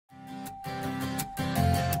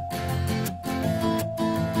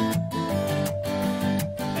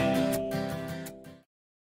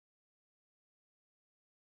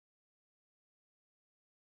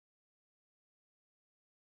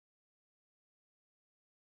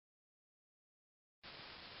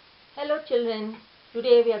Hello children,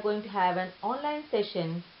 today we are going to have an online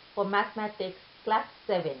session for Mathematics Class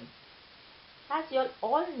 7. As you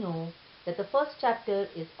all know that the first chapter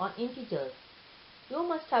is on integers. You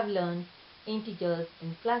must have learned integers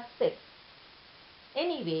in Class 6.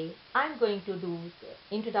 Anyway, I am going to do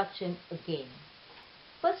the introduction again.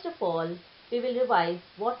 First of all, we will revise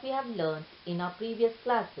what we have learned in our previous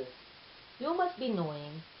classes. You must be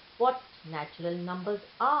knowing what natural numbers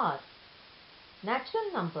are.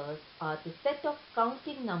 Natural numbers are the set of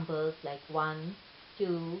counting numbers like 1,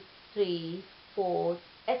 2, 3, 4,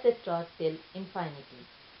 etc. till infinity.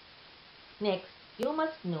 Next, you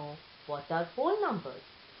must know what are whole numbers.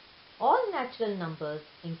 All natural numbers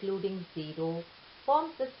including 0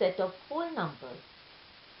 forms the set of whole numbers.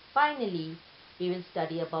 Finally, we will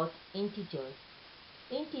study about integers.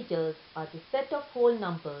 Integers are the set of whole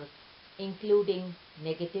numbers including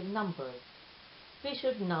negative numbers. We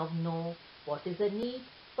should now know what is the need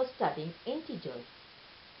for studying integers.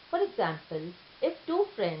 For example, if two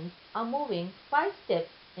friends are moving 5 steps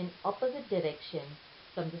in opposite directions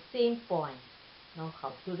from the same point, now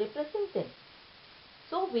how to represent them?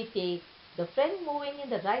 So we take the friend moving in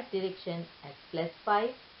the right direction as +5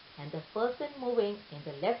 and the person moving in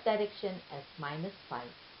the left direction as -5.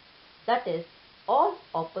 That is, all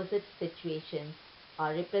opposite situations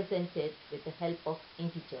are represented with the help of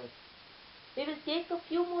integers. We will take a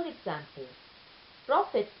few more examples.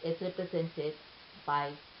 Profit is represented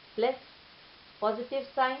by plus positive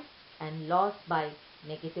sign and loss by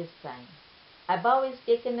negative sign. Above is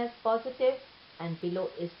taken as positive and below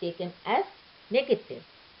is taken as negative.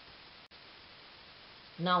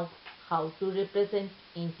 Now, how to represent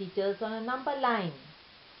integers on a number line?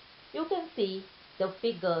 You can see the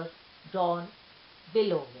figures drawn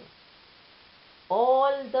below here.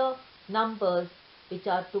 All the numbers which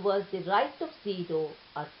are towards the right of 0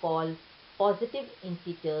 are called positive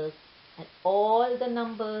integers, and all the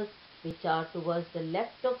numbers which are towards the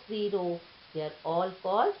left of 0, they are all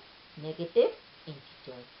called negative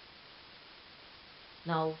integers.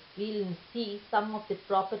 Now we will see some of the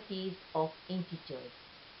properties of integers.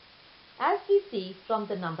 As we see from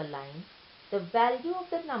the number line, the value of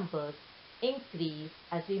the numbers increase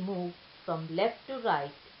as we move from left to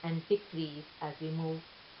right and decrease as we move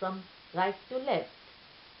from right to left.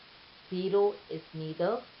 0 is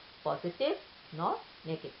neither positive nor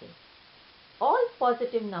negative. All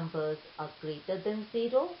positive numbers are greater than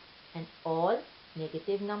 0 and all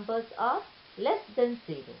negative numbers are less than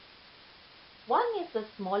 0. 1 is the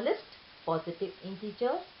smallest positive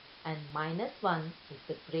integer and -1 is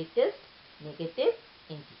the greatest negative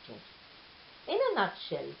integer. In a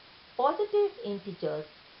nutshell, positive integers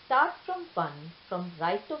start from 1 from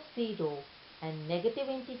right of 0 and negative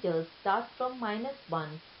integers start from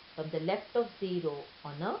 -1 from the left of 0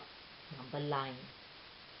 on a number line.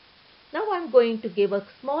 Now I am going to give a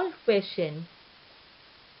small question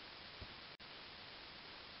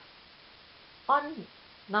on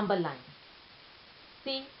number line.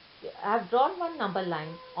 See, I have drawn one number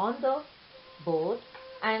line on the board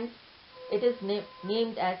and it is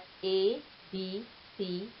named as A, B,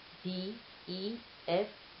 C, D, E, F,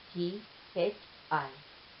 G, H, I.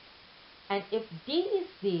 And if D is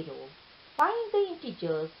 0, find the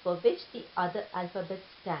integers for which the other alphabets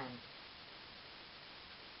stand.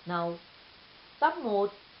 Now, some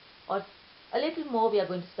more or a little more we are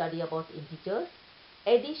going to study about integers,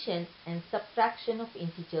 addition and subtraction of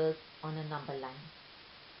integers on a number line.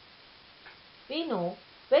 We know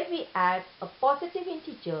when we add a positive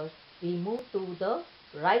integer, we move to the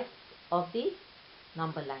right of the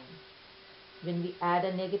number line. When we add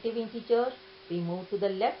a negative integer, we move to the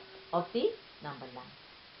left of the number line.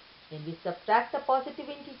 When we subtract a positive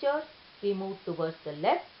integer, we move towards the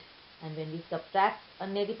left, and when we subtract a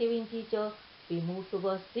negative integer, we move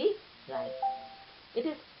towards the right. It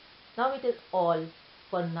is all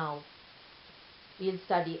for now. We will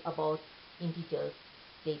study about integers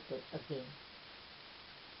later again.